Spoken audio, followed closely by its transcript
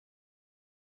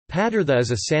Padārtha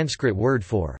is a Sanskrit word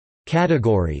for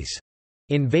categories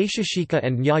in Vaisheshika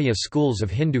and Nyaya schools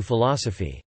of Hindu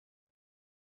philosophy.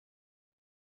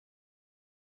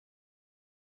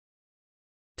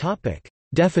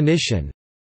 Definition.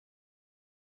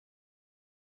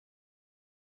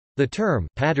 The term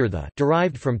Padārtha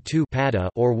derived from two pada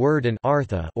or word and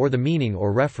artha or the meaning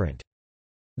or referent.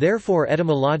 Therefore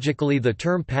etymologically the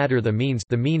term Padārtha means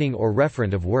the meaning or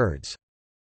referent of words.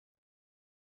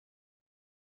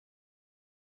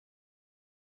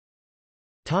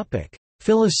 Topic: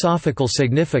 Philosophical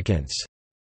significance.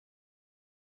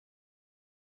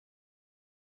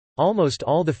 Almost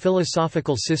all the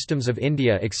philosophical systems of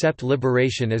India accept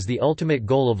liberation as the ultimate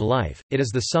goal of life, it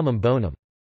is the summum bonum.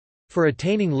 For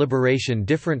attaining liberation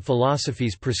different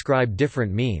philosophies prescribe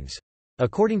different means.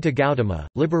 According to Gautama,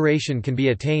 liberation can be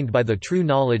attained by the true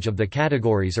knowledge of the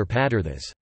categories or padārthas.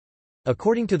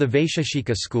 According to the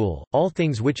Vaisheshika school, all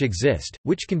things which exist,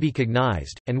 which can be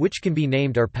cognized, and which can be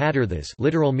named are padārthas,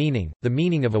 literal meaning, the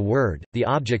meaning of a word, the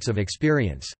objects of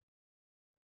experience.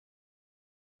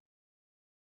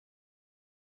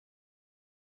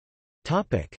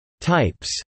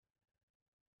 Types.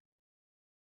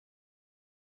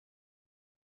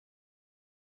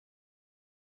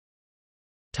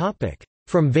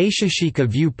 From Vaisheshika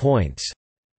viewpoints.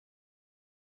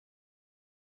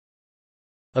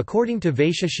 According to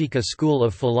Vaisheshika school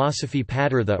of philosophy,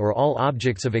 Padārtha or all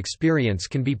objects of experience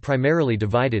can be primarily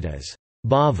divided as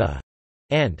bhava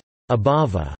and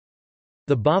abhava.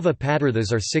 The bhava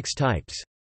padārthas are 6 types.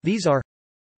 These are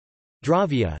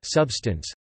dravya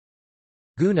substance,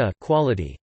 guna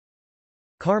quality,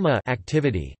 karma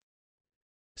activity,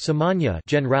 samanya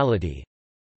generality,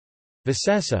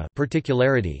 visesa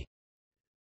particularity,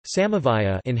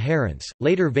 samavaya inherence.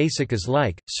 Later Vaisikas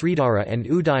like Sridhara and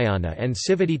Udayana and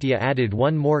Sivaditya added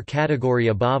one more category,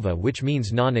 abhava, which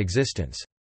means non-existence.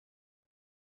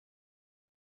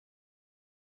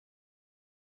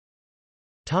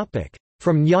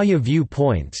 From Nyaya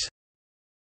viewpoints.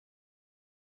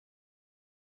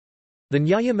 The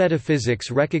Nyaya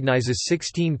metaphysics recognizes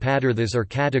 16 padārthas or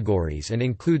categories and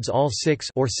includes all 6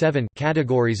 or 7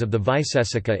 categories of the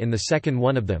Vaisesika in the second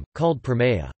one of them, called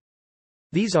prameya.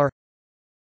 These are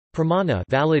pramana,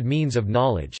 valid means of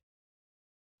knowledge;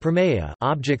 prameya,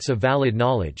 objects of valid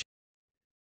knowledge;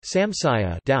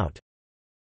 samsaya, doubt;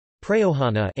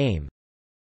 prayohana, aim;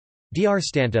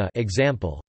 dhyarstanta,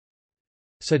 example;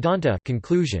 siddhanta,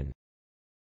 conclusion;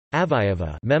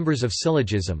 avayava, members of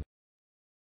syllogism;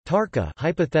 tarka,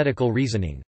 hypothetical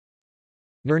reasoning;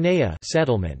 nirnaya,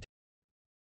 settlement;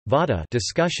 vada,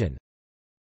 discussion;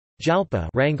 jalpa,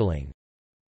 wrangling;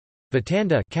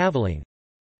 vatanda, cavilling;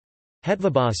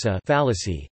 hetvabhasa,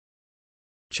 fallacy;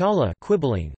 chala,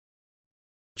 quibbling;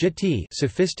 jati,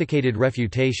 sophisticated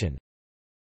refutation;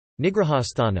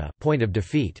 nigrahasthana, point of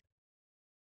defeat.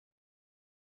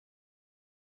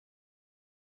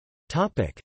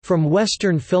 Topic: From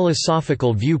Western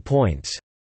philosophical viewpoints.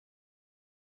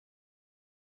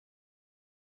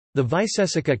 The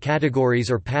Vaisesika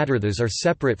categories or padārthas are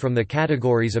separate from the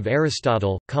categories of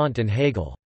Aristotle, Kant and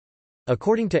Hegel.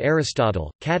 According to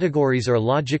Aristotle, categories are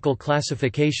logical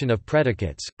classification of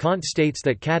predicates. Kant states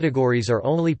that categories are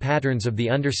only patterns of the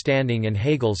understanding and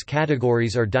Hegel's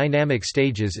categories are dynamic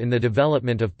stages in the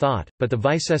development of thought, but the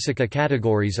Vaisesika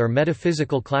categories are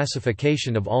metaphysical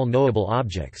classification of all knowable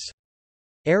objects.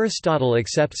 Aristotle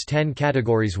accepts 10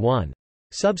 categories: 1.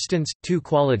 Substance, 2.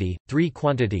 Quality, 3.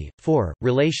 Quantity, 4.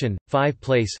 Relation, 5.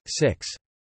 Place, 6.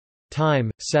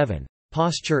 Time, 7.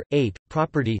 Posture, 8.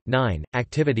 Property, 9.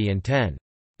 Activity and 10.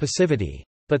 Passivity.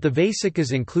 But the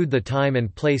Vaisikas include the time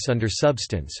and place under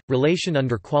substance, relation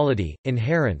under quality,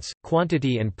 inherence,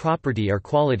 quantity and property are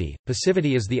quality,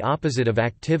 passivity is the opposite of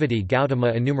activity.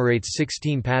 Gautama enumerates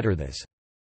 16 padārthas.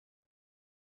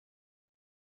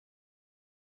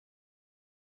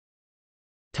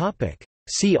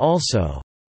 See also: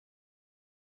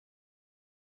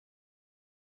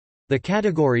 the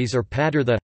categories or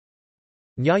padārtha,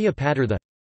 Nyaya padārtha,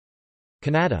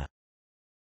 Kannada.